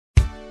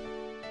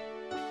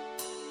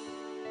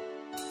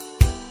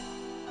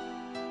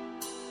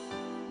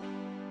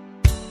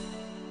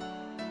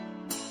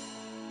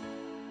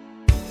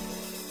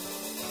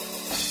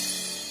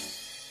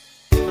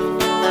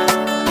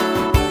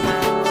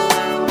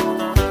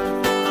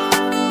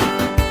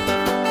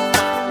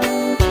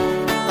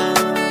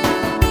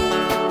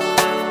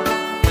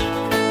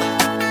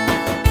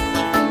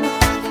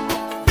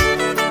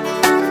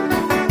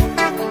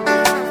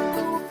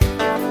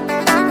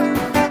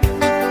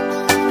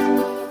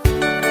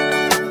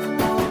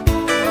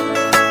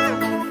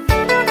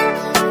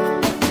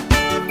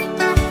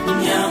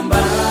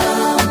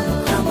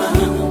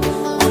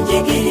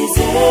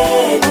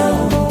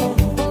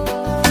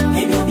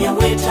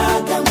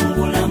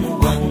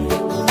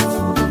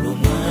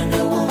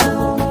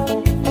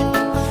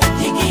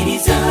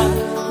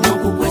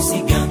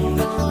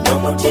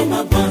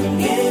n'omutima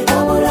gwange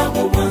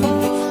n'obulamu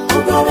bwange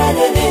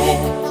kugoberere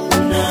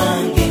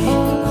munange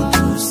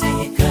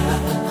ontuuseeka.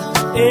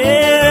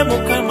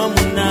 Mukama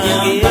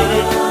munange,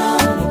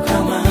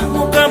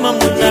 Mukama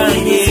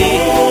munange,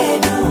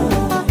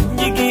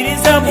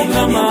 njigiriza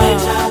Mukama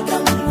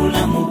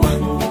mubulamu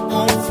bwange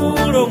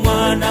onfuula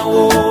omwana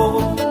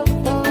wo.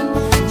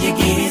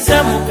 Njigiriza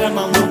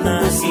Mukama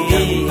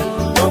munange,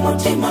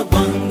 n'omutima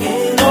gwange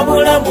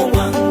n'obulamu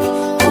bwange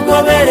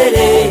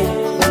kugoberere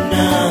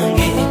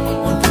munange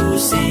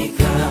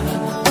ontuuseeka.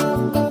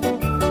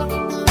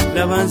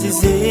 laba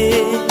nzize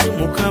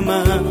Mukama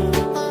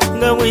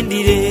nga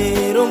bwendi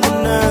leero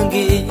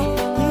munange,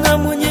 nga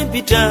munye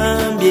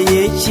empitambye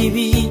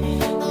y'ekibi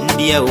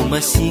ndyawo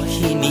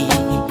masikini.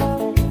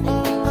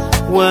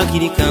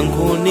 Waakirika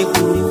nkone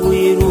ku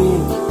bweru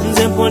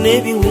nze mpona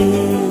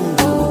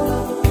ebiwundu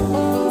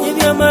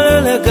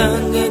eby'amalala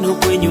gange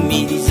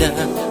n'okwenyumiriza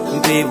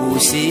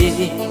mpeebuuse.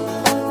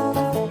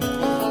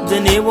 Nze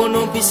neebona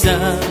ompisa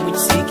mu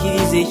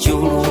kisiikirize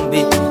eky'olumbe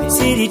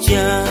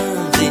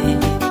sirityanze.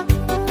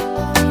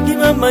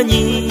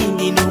 Ndibamanyi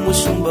ndina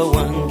omusumba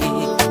wange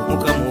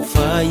Mukama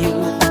ofaayo.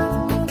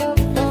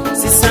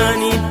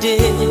 Sisaanidde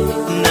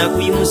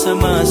nakuyimusa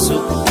maaso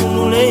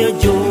tunuleyo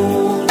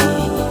gy'oli.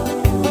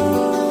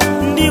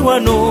 Ndi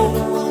wano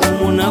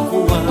omunaku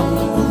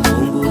waawe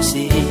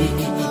ondongoose.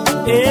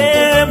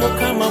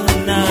 Mukama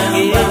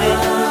munange,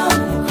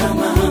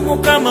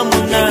 Mukama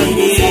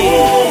munange,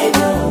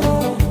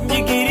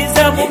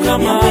 njigiriza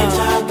Mukama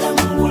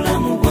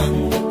mubulamu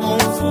bwange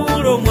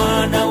onfuula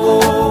omwana wo.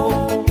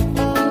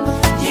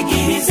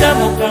 Njigiriza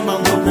Mukama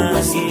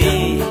munange,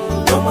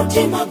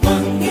 n'omutima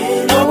gwange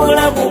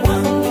n'obulamu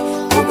bwange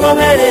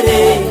kugoberere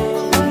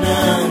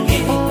munange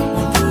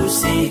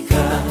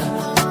ontuuseeka.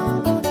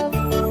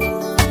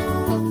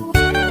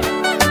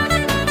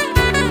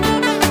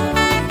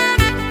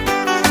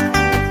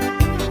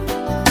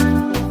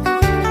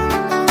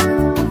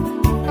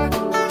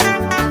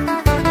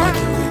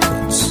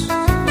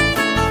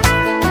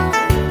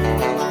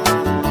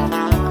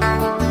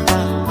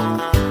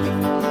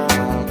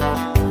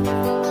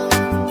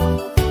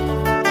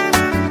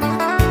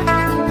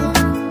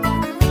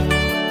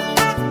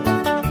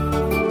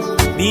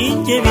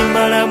 bingi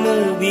bimalamu,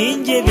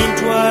 bingi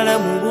bintwala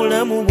mu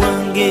bulamu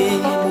bwange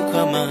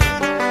Mukama,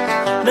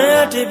 naye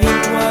ate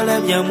bintwala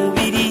bya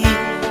mubiri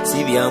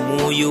si bya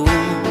mwoyo.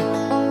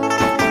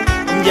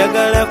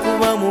 Njagala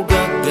kuba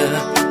mugagga,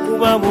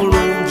 kuba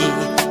bulungi,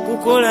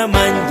 kukola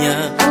mannya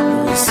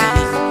mu nsi.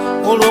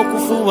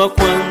 Olw'okufuba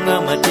kwanga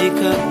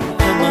amateeka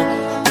Mukama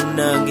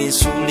munange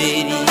nsuula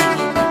eri.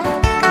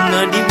 Nga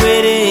ndi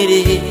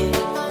bwereere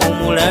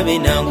omulabe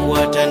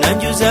nankwata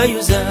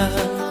nanjuzayuza.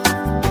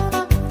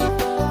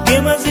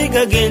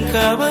 Gemaziga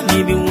genkaaba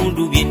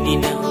n'ebiwundu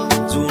byennina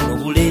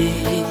z'onobule.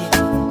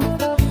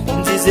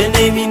 Nzize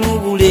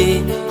n'ebinubule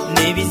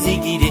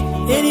n'ebizigire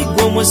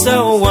erigwa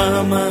omusawo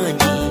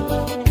w'amaanyi.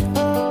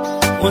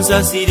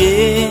 Onsasire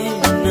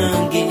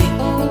munange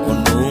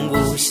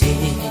ondongoose.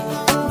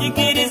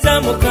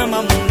 Njigiriza Mukama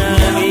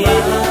munange,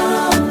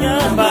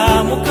 nyamba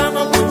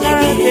Mukama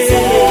munange,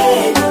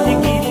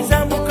 njigiriza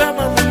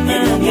Mukama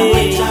munange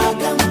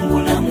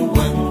mubulamu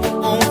bwange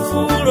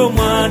onfuula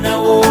omwana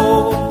wo.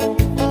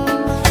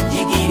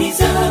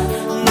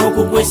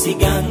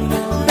 n'okukwesiganga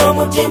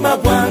n'omutima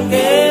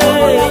gwange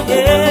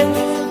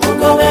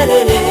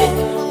kugoberere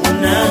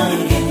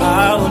munange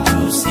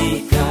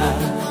ontuuseeka.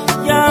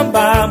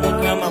 Nyamba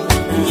Mukama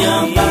munange,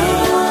 Nyamba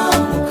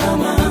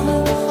Mukama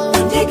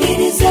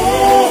onjigirize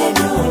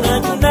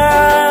onatuna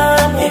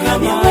Mukama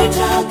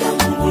ebyewetaaga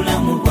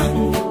mubulamu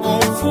bwange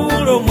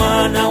onfuula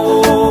omwana wo.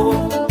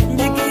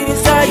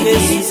 Njigiriza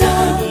Yesu,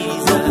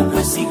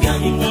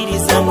 n'okukwesiganga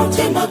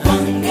n'omutima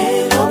gwange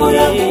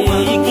obulamu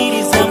bwange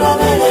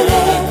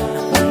kugoberere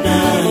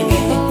munange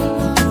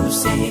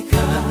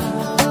ontuuseeka.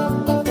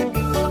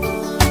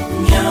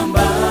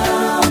 Nyamba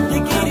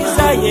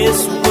njigiriza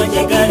Yesu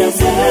wanjagala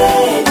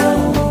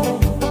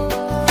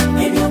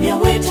ebyo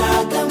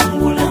byewetaaga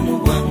mubulamu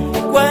bwange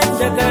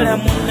wanjagala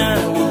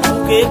munange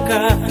ntukeeka.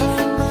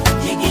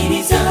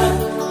 njigiriza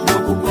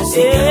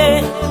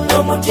n'okukwesiganga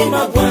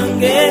n'omutima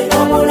gwange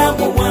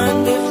n'obulamu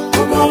bwange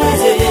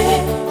kugoberere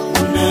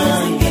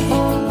munange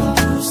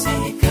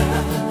ontuuseeka.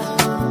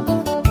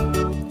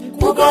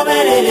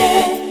 Kugoberere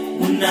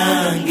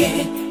munange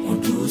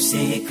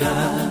ontuuseeka.